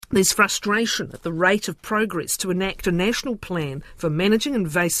There's frustration at the rate of progress to enact a national plan for managing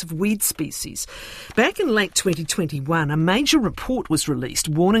invasive weed species. Back in late 2021, a major report was released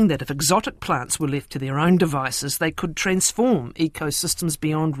warning that if exotic plants were left to their own devices, they could transform ecosystems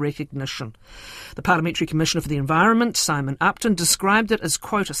beyond recognition. The Parliamentary Commissioner for the Environment, Simon Upton, described it as,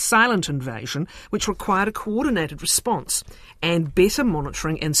 quote, a silent invasion which required a coordinated response and better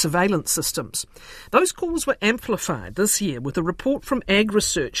monitoring and surveillance systems. Those calls were amplified this year with a report from Ag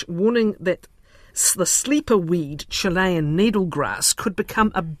Research warning that the sleeper weed Chilean needlegrass could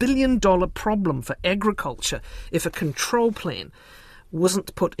become $1 billion problem for agriculture if a control plan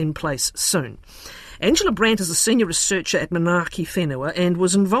wasn't put in place soon. Angela Brandt is a senior researcher at Manaaki Whenua and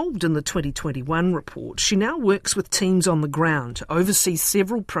was involved in the 2021 report. She now works with teams on the ground to oversee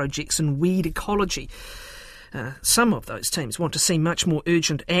several projects in weed ecology. Some of those teams want to see much more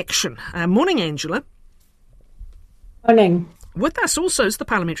urgent action. Morning, Angela. Morning. With us also is the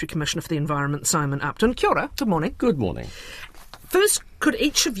Parliamentary Commissioner for the Environment, Simon Upton. Kia ora. Good morning. Good morning. First, could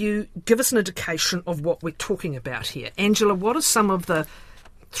each of you give us an indication of what we're talking about here? Angela, what are some of the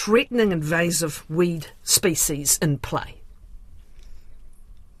threatening invasive weed species in play?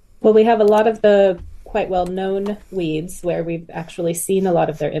 Well, we have a lot of the quite well-known weeds where we've actually seen a lot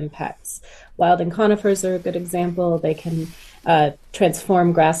of their impacts. Wild and conifers are a good example. They can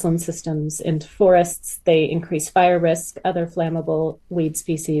transform grassland systems into forests. They increase fire risk. Other flammable weed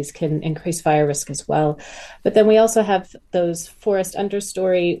species can increase fire risk as well. But then we also have those forest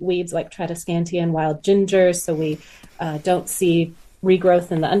understory weeds like Tradescantia and wild ginger, so we don't see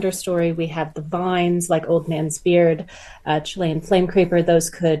regrowth in the understory. We have the vines like old man's beard, Chilean flame creeper. Those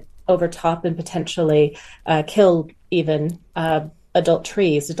could overtop and potentially kill even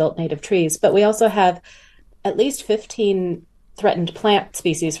adult native trees. But we also have at least 15 threatened plant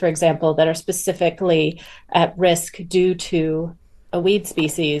species, for example, that are specifically at risk due to a weed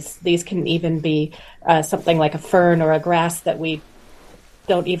species. These can even be something like a fern or a grass that we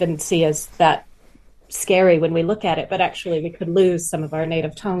don't even see as that scary when we look at it, but actually we could lose some of our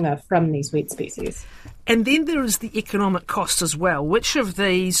native taonga from these weed species. And then there is the economic cost as well. Which of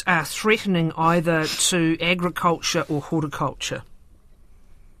these are threatening either to agriculture or horticulture?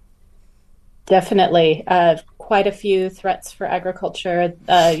 Definitely. Quite a few threats for agriculture.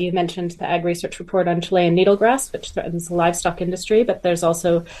 You mentioned the Ag Research report on Chilean needlegrass, which threatens the livestock industry, but there's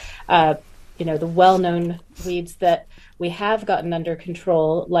also the well-known weeds that we have gotten under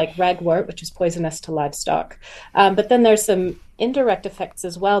control, like ragwort, which is poisonous to livestock. But then there's some indirect effects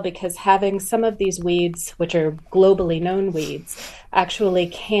as well, because having some of these weeds, which are globally known weeds, actually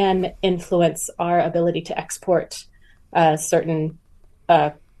can influence our ability to export certain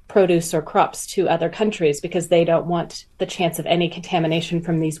produce or crops to other countries, because they don't want the chance of any contamination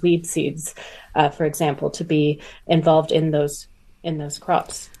from these weed seeds, for example, to be involved in those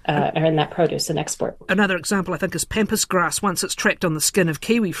crops or in that produce and export. Another example, I think, is pampas grass. Once it's trapped on the skin of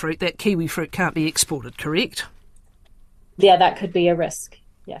kiwi fruit, that kiwi fruit can't be exported, correct? Yeah, that could be a risk,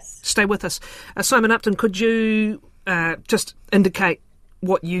 yes. Stay with us. Simon Upton, could you just indicate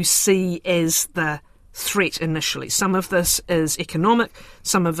what you see as the threat initially? Some of this is economic,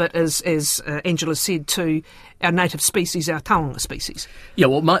 some of it is, as Angela said, to our native species, our taonga species. Yeah,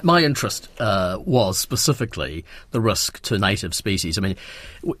 well, my interest was specifically the risk to native species. I mean,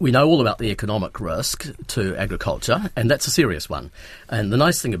 we know all about the economic risk to agriculture, and that's a serious one. And the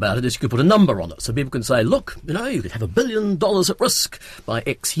nice thing about it is you could put a number on it, so people can say, look, you could have $1 billion at risk by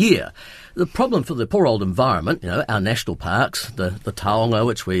X year. The problem for the poor old environment, our national parks, the taonga,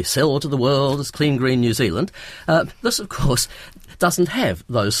 which we sell to the world as Clean Green New Zealand, this, of course, doesn't have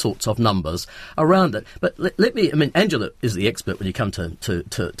those sorts of numbers around it. But Angela is the expert when you come to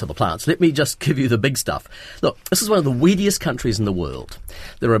the plants. Let me just give you the big stuff. Look, this is one of the weediest countries in the world.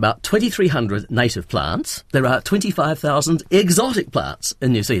 There are about 2,300 native plants. There are 25,000 exotic plants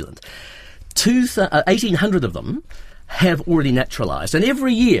in New Zealand. 1,800 of them have already naturalised, and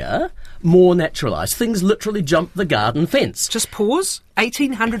every year more naturalised. Things literally jump the garden fence. Just pause.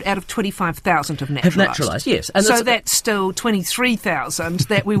 1,800 out of 25,000 have naturalised. Have naturalised, yes. And so that's still 23,000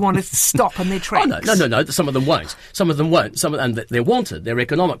 that we want to stop in their tracks. Oh, no. Some of them won't. Some of them won't. And they're wanted. They're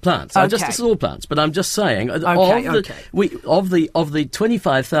economic plants. Okay. This is all plants. But I'm just saying, of the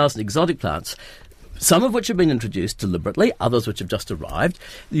 25,000 exotic plants, some of which have been introduced deliberately, others which have just arrived,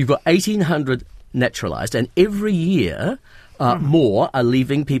 you've got 1,800 naturalised, and every year more are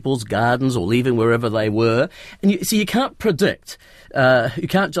leaving people's gardens or leaving wherever they were. And you can't predict. You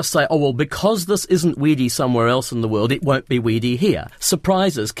can't just say, oh, well, because this isn't weedy somewhere else in the world, it won't be weedy here.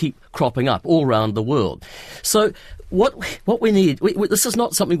 Surprises keep cropping up all around the world. So what we need, this is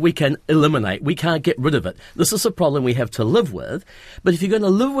not something we can eliminate. We can't get rid of it. This is a problem we have to live with. But if you're going to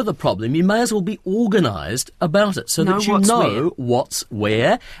live with a problem, you may as well be organised about it so that you know what's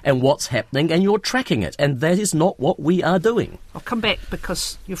where and what's happening, and you're tracking it. And that is not what we are doing. I'll come back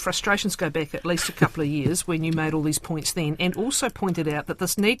because your frustrations go back at least a couple of years when you made all these points then, and also pointed out that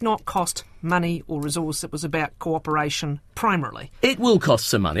this need not cost money or resource. It was about cooperation primarily. It will cost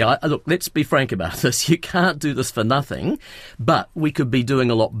some money. Look, let's be frank about this. You can't do this for nothing, but we could be doing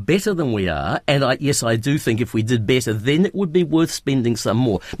a lot better than we are. And yes, I do think if we did better, then it would be worth spending some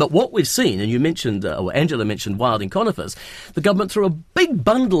more. But what we've seen, and you mentioned, or Angela mentioned wilding conifers, the government threw a big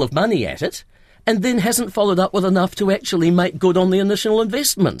bundle of money at it, and then hasn't followed up with enough to actually make good on the initial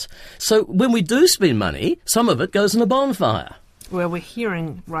investment. So when we do spend money, some of it goes in a bonfire. Well, we're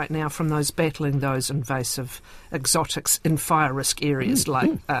hearing right now from those battling those invasive exotics in fire risk areas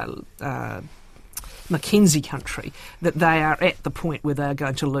like Mackenzie country, that they are at the point where they are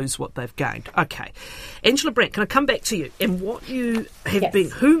going to lose what they've gained. Okay. Angela Brandt, can I come back to you? And what you have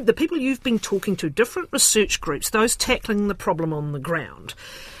been, the people you've been talking to, different research groups, those tackling the problem on the ground,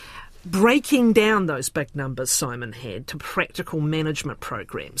 breaking down those big numbers Simon had to practical management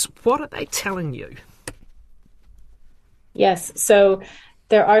programs. What are they telling you? Yes, so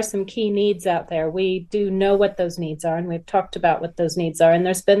there are some key needs out there. We do know what those needs are, and we've talked about what those needs are. And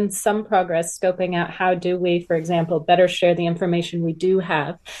there's been some progress scoping out how do we, for example, better share the information we do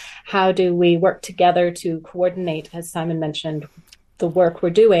have? How do we work together to coordinate, as Simon mentioned, the work we're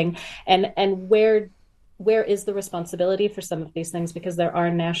doing? And where is the responsibility for some of these things? Because there are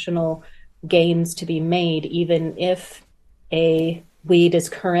national gains to be made, even if a weed is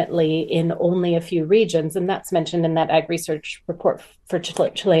currently in only a few regions, and that's mentioned in that ag research report for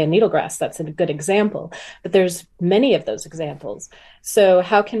Chilean needlegrass. That's a good example, but there's many of those examples. So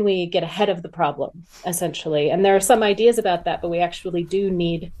how can we get ahead of the problem, essentially? And there are some ideas about that, but we actually do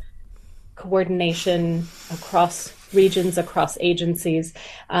need coordination across regions, across agencies,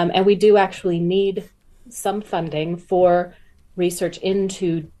 and we do actually need some funding for research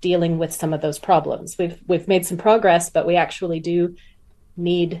into dealing with some of those problems. We've made some progress, but we actually do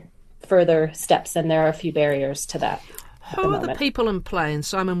need further steps, and there are a few barriers to that. Who are the people in play? And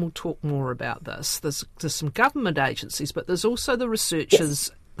Simon will talk more about this. There's some government agencies, but there's also the researchers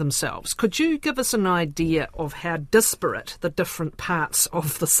themselves. Could you give us an idea of how disparate the different parts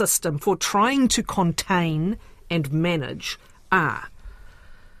of the system for trying to contain and manage are?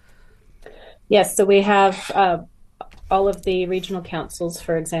 Yes, so we have all of the regional councils,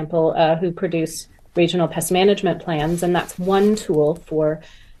 for example, who produce regional pest management plans, and that's one tool for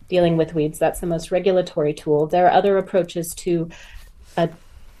dealing with weeds. That's the most regulatory tool. There are other approaches to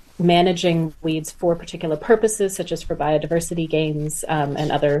managing weeds for particular purposes, such as for biodiversity gains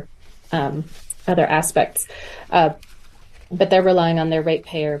and other aspects. But they're relying on their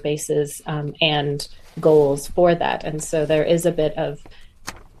ratepayer bases and goals for that. And so there is a bit of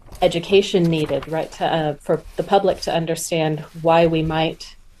education needed, right, for the public to understand why we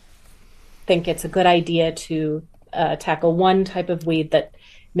might think it's a good idea to tackle one type of weed that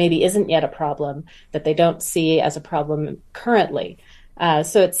maybe isn't yet a problem, that they don't see as a problem currently.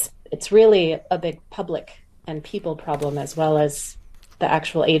 So it's really a big public and people problem, as well as the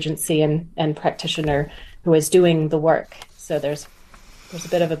actual agency and practitioner who is doing the work. So there's a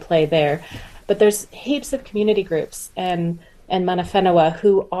bit of a play there. But there's heaps of community groups and Manawhanawa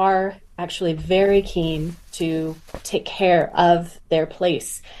who are actually very keen to take care of their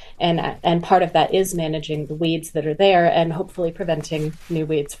place. And part of that is managing the weeds that are there and hopefully preventing new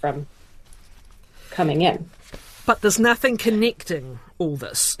weeds from coming in. But there's nothing connecting all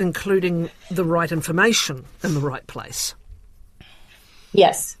this, including the right information in the right place.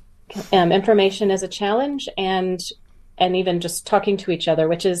 Yes. Information is a challenge, and even just talking to each other,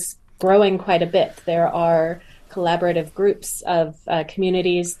 which is growing quite a bit. There are collaborative groups of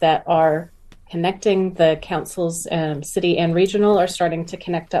communities that are connecting. The councils, city and regional, are starting to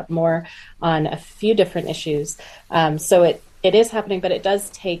connect up more on a few different issues. So it is happening, but it does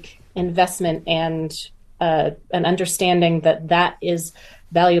take investment and an understanding that is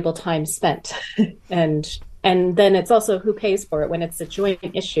valuable time spent. and then it's also who pays for it. When it's a joint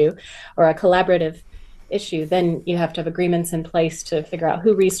issue or a collaborative issue, then you have to have agreements in place to figure out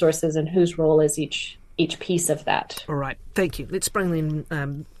who resources and whose role is each piece of that. All right, thank you. Let's bring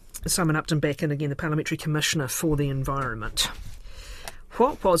in Simon Upton back in again, the Parliamentary Commissioner for the Environment.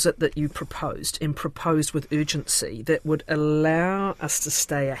 What was it that you proposed, and proposed with urgency, that would allow us to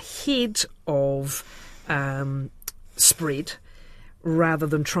stay ahead of spread rather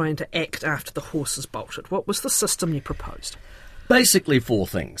than trying to act after the horse has bolted? What was the system you proposed? Basically 4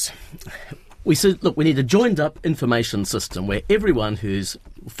 things. We said, look, we need a joined-up information system where everyone who's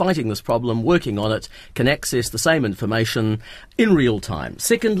fighting this problem, working on it, can access the same information in real time.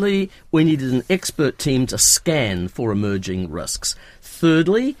 Secondly, we needed an expert team to scan for emerging risks.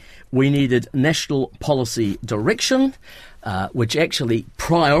 Thirdly, we needed national policy direction, which actually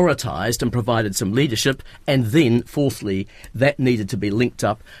prioritised and provided some leadership. And then, fourthly, that needed to be linked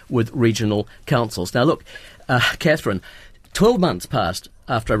up with regional councils. Now, look, Catherine, 12 months passed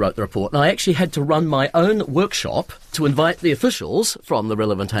after I wrote the report, and I actually had to run my own workshop to invite the officials from the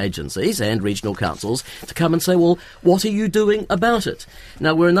relevant agencies and regional councils to come and say, well, what are you doing about it?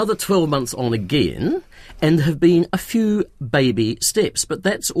 Now, we're another 12 months on again, and have been a few baby steps, but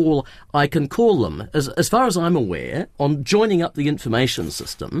that's all I can call them. As far as I'm aware, on joining up the information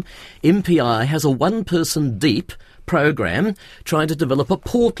system, MPI has a one-person deep program trying to develop a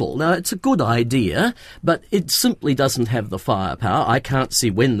portal. Now, it's a good idea, but it simply doesn't have the firepower. I can't see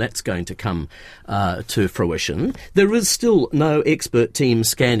when that's going to come to fruition. There is still no expert team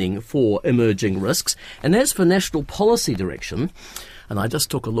scanning for emerging risks. And as for national policy direction, and I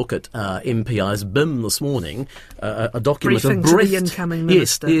just took a look at MPI's BIM this morning, a document briefing of to the incoming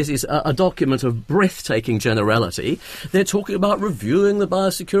minister. Yes, a document of breathtaking generality. They're talking about reviewing the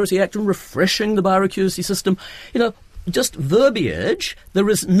Biosecurity Act and refreshing the bioaccuracy system. You know, just verbiage. There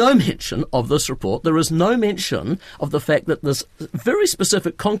is no mention of this report. There is no mention of the fact that there's very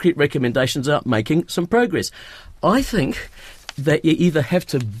specific concrete recommendations about making some progress. I think that you either have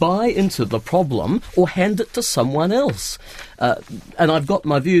to buy into the problem or hand it to someone else. And I've got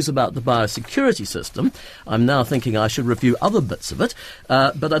my views about the biosecurity system. I'm now thinking I should review other bits of it.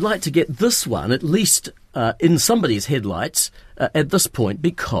 But I'd like to get this one at least in somebody's headlights at this point,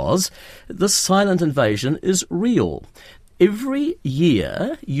 because this silent invasion is real. Every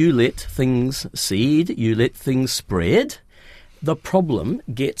year you let things seed, you let things spread, the problem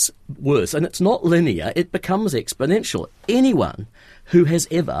gets worse. And it's not linear, it becomes exponential. Anyone who has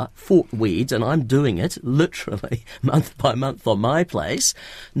ever fought weeds, and I'm doing it literally month by month on my place,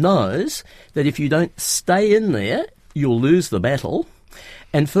 knows that if you don't stay in there, you'll lose the battle.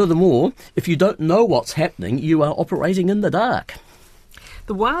 And furthermore, if you don't know what's happening, you are operating in the dark.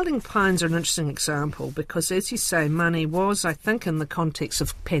 The wilding pines are an interesting example because, as you say, money was, I think, in the context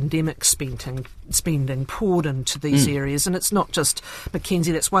of pandemic spending poured into these areas. And it's not just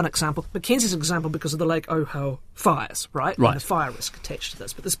Mackenzie, that's one example. Mackenzie's an example because of the Lake Ohau fires, right? Right. And the fire risk attached to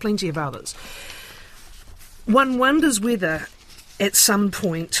this, but there's plenty of others. One wonders whether at some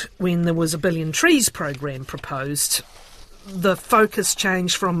point when there was a Billion Trees program proposed, the focus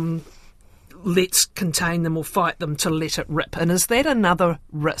changed from let's contain them or fight them to let it rip. And is that another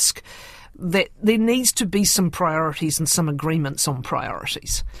risk? That there needs to be some priorities and some agreements on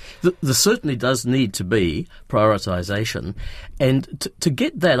priorities. There certainly does need to be prioritisation. And to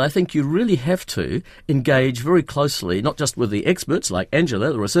get that, I think you really have to engage very closely, not just with the experts like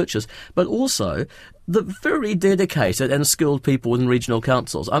Angela, the researchers, but also the very dedicated and skilled people in regional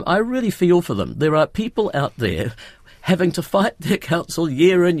councils. I really feel for them. There are people out there having to fight their council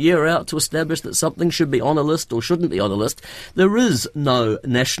year in, year out to establish that something should be on a list or shouldn't be on a list. There is no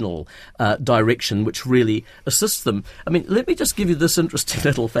national direction which really assists them. I mean, let me just give you this interesting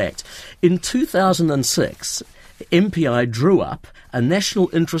little fact. In 2006, MPI drew up a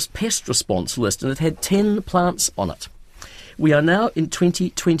national interest pest response list, and it had 10 plants on it. We are now in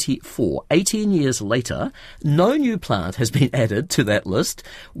 2024. 18 years later, no new plant has been added to that list.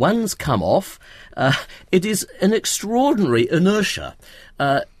 One's come off. It is an extraordinary inertia.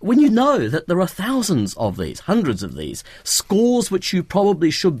 When you know that there are thousands of these, hundreds of these, scores which you probably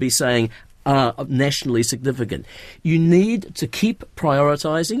should be saying are nationally significant. You need to keep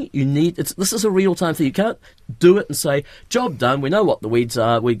prioritising. This is a real-time thing. You can't do it and say, job done, we know what the weeds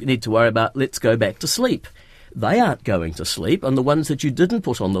are, we need to worry about, let's go back to sleep. They aren't going to sleep, and the ones that you didn't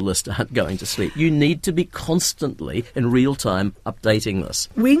put on the list aren't going to sleep. You need to be constantly, in real time, updating this.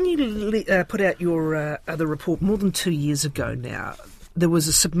 When you put out your other report more than 2 years ago now, there was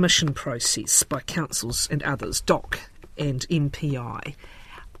a submission process by councils and others, DOC and MPI.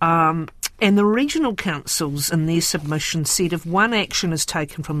 And the regional councils in their submission said if one action is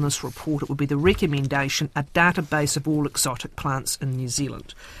taken from this report, it would be the recommendation, a database of all exotic plants in New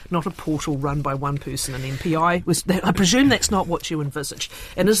Zealand, not a portal run by one person in MPI. I presume that's not what you envisage.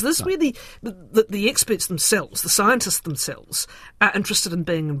 And is this where the experts themselves, the scientists themselves, are interested in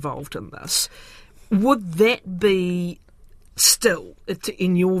being involved in this? Would that be still,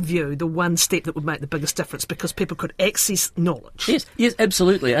 in your view, the one step that would make the biggest difference because people could access knowledge. Yes,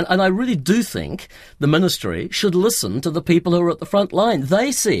 absolutely. And I really do think the ministry should listen to the people who are at the front line.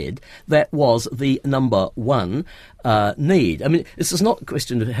 They said that was the number one need. I mean, this is not a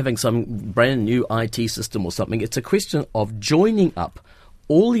question of having some brand new IT system or something. It's a question of joining up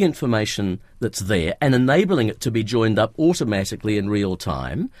all the information that's there and enabling it to be joined up automatically in real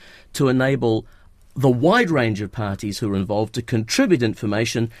time to enable the wide range of parties who are involved to contribute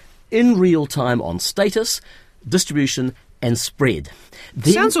information in real time on status, distribution and spread.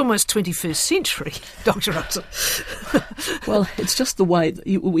 Sounds almost 21st century, Dr. Upton. Well, it's just the way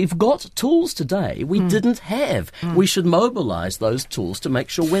we've got tools today we didn't have. We should mobilise those tools to make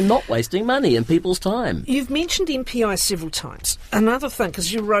sure we're not wasting money and people's time. You've mentioned MPI several times. Another thing,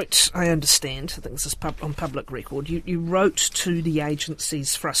 because you wrote, I understand, I think this is on public record, you wrote to the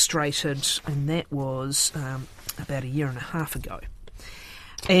agencies frustrated, and that was about a year and a half ago.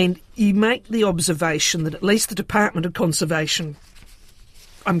 And you make the observation that at least the Department of Conservation,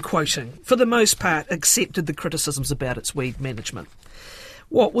 I'm quoting, for the most part accepted the criticisms about its weed management.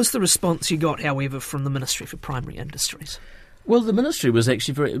 What was the response you got, however, from the Ministry for Primary Industries? Well, the Ministry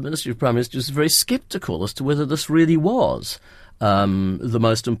of Prime Minister was very sceptical as to whether this really was the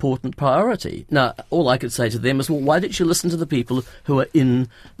most important priority. Now, all I could say to them is, well, why didn't you listen to the people who are in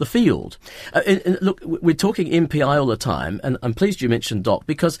the field? And look, we're talking MPI all the time, and I'm pleased you mentioned DOC,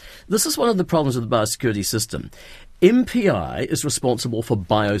 because this is one of the problems with the biosecurity system. MPI is responsible for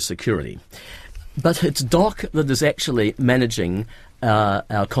biosecurity, but it's DOC that is actually managing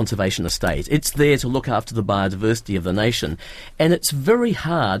our conservation estate. It's there to look after the biodiversity of the nation, and it's very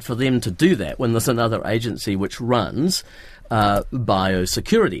hard for them to do that when there's another agency which runs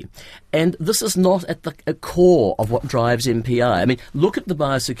biosecurity. And this is not at the core of what drives MPI. I mean, look at the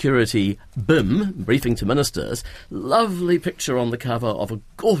biosecurity BIM, briefing to ministers, lovely picture on the cover of a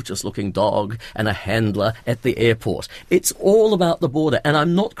gorgeous-looking dog and a handler at the airport. It's all about the border, and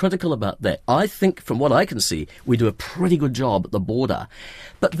I'm not critical about that. I think, from what I can see, we do a pretty good job at the border.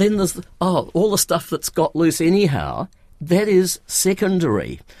 But then there's all the stuff that's got loose anyhow. That is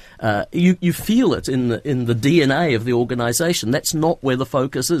secondary. You feel it in the DNA of the organisation. That's not where the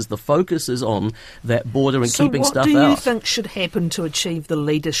focus is. The focus is on that border and keeping stuff out. So what do you think should happen to achieve the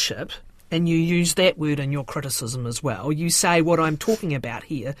leadership? And you use that word in your criticism as well. You say what I'm talking about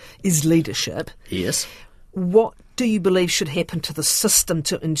here is leadership. Yes. What do you believe should happen to the system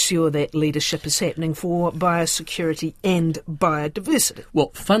to ensure that leadership is happening for biosecurity and biodiversity?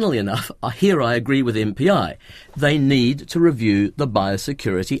 Well, funnily enough, here I agree with MPI. They need to review the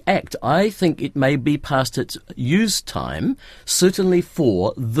Biosecurity Act. I think it may be past its use time, certainly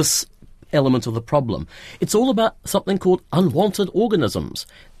for this element of the problem. It's all about something called unwanted organisms.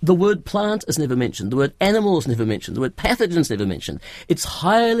 The word plant is never mentioned. The word animal is never mentioned. The word pathogen is never mentioned. It's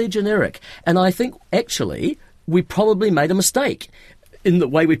highly generic. And I think, actually, we probably made a mistake in the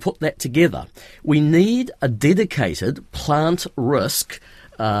way we put that together. We need a dedicated plant risk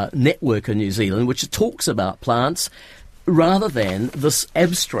network in New Zealand which talks about plants rather than this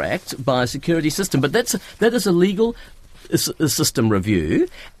abstract biosecurity system. But that is a legal system review,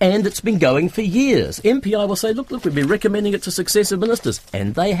 and it's been going for years. MPI will say, look, we've been recommending it to successive ministers,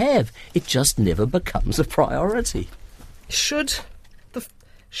 and they have. It just never becomes a priority.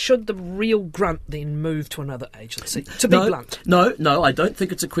 Should the real grunt then move to another agency? To be blunt. No, I don't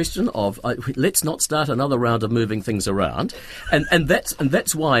think it's a question of let's not start another round of moving things around, and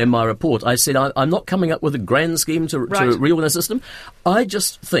that's why in my report I said I'm not coming up with a grand scheme to reorganise the system. I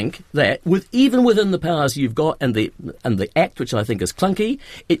just think that even within the powers you've got and the Act, which I think is clunky,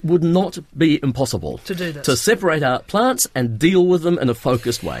 it would not be impossible to do this, to separate out plants and deal with them in a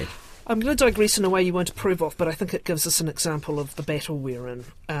focused way. I'm going to digress in a way you won't approve of, but I think it gives us an example of the battle we're in,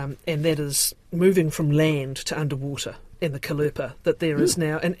 and that is moving from land to underwater in the Kalupa, that there is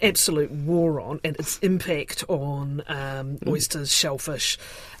now an absolute war on, and its impact on oysters, shellfish,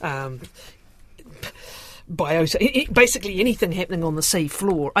 biota, basically anything happening on the sea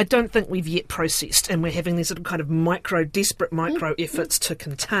floor. I don't think we've yet processed, and we're having these sort of kind of desperate micro efforts to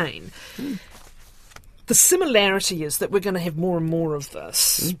contain. The similarity is that we're going to have more and more of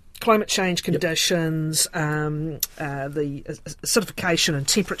this. Climate change conditions, the acidification and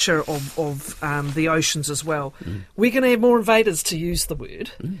temperature of the oceans as well. We're going to have more invaders, to use the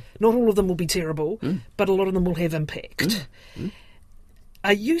word. Not all of them will be terrible, but a lot of them will have impact.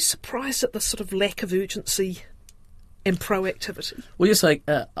 Are you surprised at the sort of lack of urgency and proactivity? Well, yes, I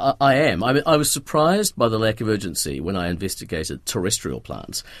am. I mean, I was surprised by the lack of urgency when I investigated terrestrial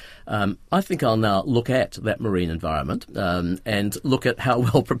plants. I think I'll now look at that marine environment and look at how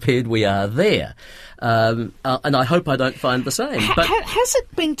well prepared we are there. And I hope I don't find the same. But has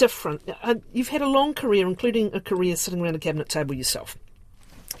it been different? You've had a long career, including a career sitting around a cabinet table yourself.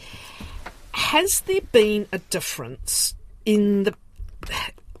 Has there been a difference in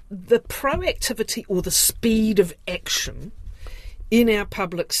the proactivity or the speed of action in our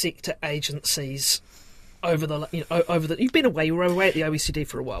public sector agencies over the you've been away, you were away at the OECD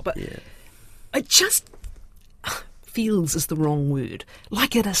for a while, but it just feels is the wrong word.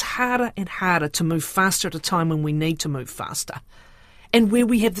 Like it is harder and harder to move faster at a time when we need to move faster, and where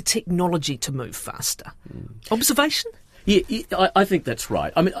we have the technology to move faster. Observation? Yeah, I think that's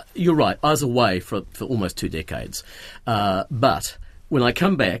right. I mean, you're right. I was away for almost 2 decades, but when I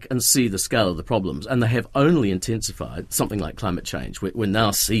come back and see the scale of the problems, and they have only intensified, something like climate change, we're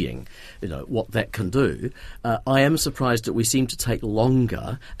now seeing, what that can do. I am surprised that we seem to take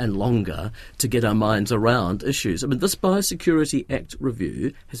longer and longer to get our minds around issues. I mean, this Biosecurity Act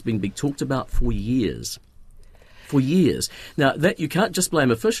review has been being talked about for years. For years. Now, that you can't just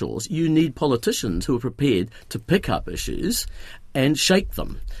blame officials. You need politicians who are prepared to pick up issues and shake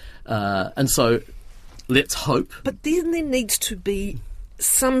them. And so let's hope. But then there needs to be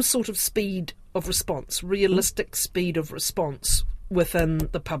some sort of speed of response, realistic speed of response within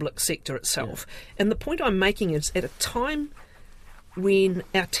the public sector itself. Yeah. And the point I'm making is at a time when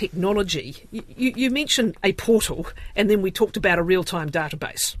our technology, you mentioned a portal and then we talked about a real-time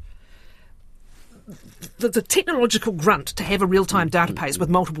database. The technological grunt to have a real-time database with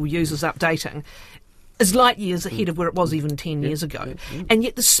multiple users updating is light years ahead of where it was even 10 years ago. And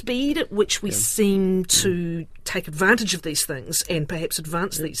yet the speed at which we seem to take advantage of these things and perhaps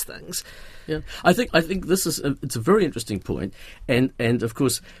advance these things. Yeah, I think this is it's a very interesting point. And of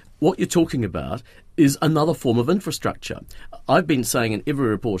course, what you're talking about is another form of infrastructure. I've been saying in every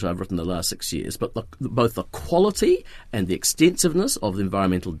report I've written the last 6 years, but both the quality and the extensiveness of the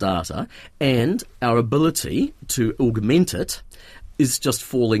environmental data and our ability to augment it is just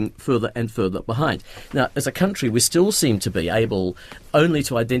falling further and further behind. Now, as a country, we still seem to be able only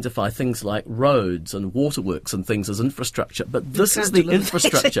to identify things like roads and waterworks and things as infrastructure, but this is the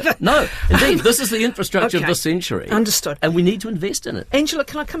infrastructure. No, indeed, this is the infrastructure of the century. Understood. And we need to invest in it. Angela,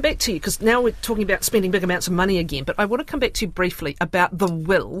 can I come back to you? Because now we're talking about spending big amounts of money again, but I want to come back to you briefly about the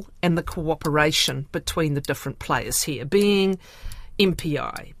will and the cooperation between the different players here, being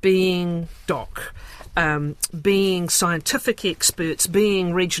MPI, being DOC, being scientific experts,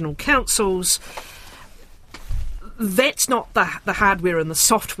 being regional councils. That's not the hardware and the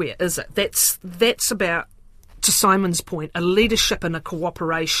software, is it? That's about, to Simon's point, a leadership and a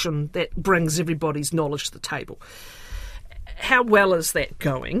cooperation that brings everybody's knowledge to the table. How well is that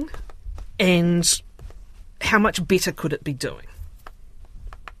going, and how much better could it be doing?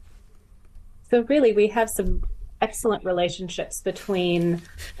 So really, we have some excellent relationships between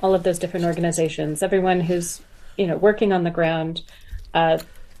all of those different organizations. Everyone who's, working on the ground,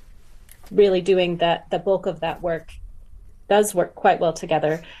 really doing the bulk of that work does work quite well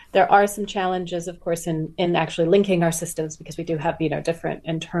together. There are some challenges, of course, in actually linking our systems because we do have, different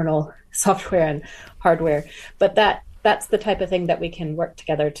internal software and hardware. But that's the type of thing that we can work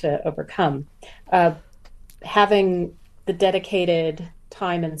together to overcome. Having the dedicated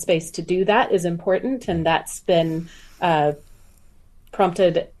time and space to do that is important, and that's been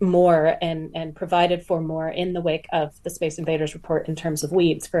prompted more and provided for more in the wake of the Space Invaders report in terms of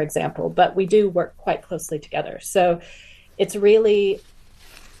weeds, for example. But we do work quite closely together. So it's really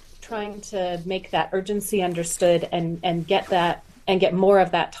trying to make that urgency understood and get more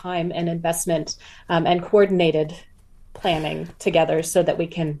of that time and investment and coordinated planning together so that we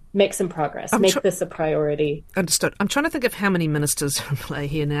can make some progress, this a priority. Understood. I'm trying to think of how many ministers are in play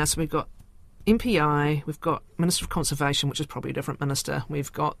here now. So we've got MPI, we've got Minister of Conservation, which is probably a different minister.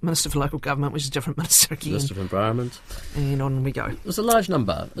 We've got Minister for Local Government, which is a different minister again. Minister of Environment. And on we go. There's a large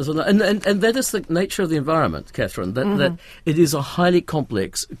number. And that is the nature of the environment, Catherine, that it is a highly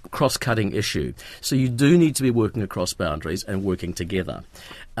complex, cross-cutting issue. So you do need to be working across boundaries and working together.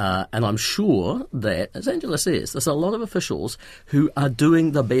 And I'm sure that, as Angela says, there's a lot of officials who are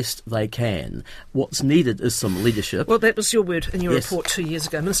doing the best they can. What's needed is some leadership. Well, that was your word in your report 2 years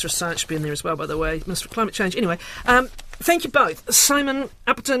ago. Minister of Science should be in there as well, by the way. Minister of Climate Change. Anyway, thank you both, Simon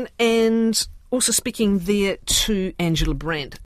Upperton, and also speaking there to Angela Brandt.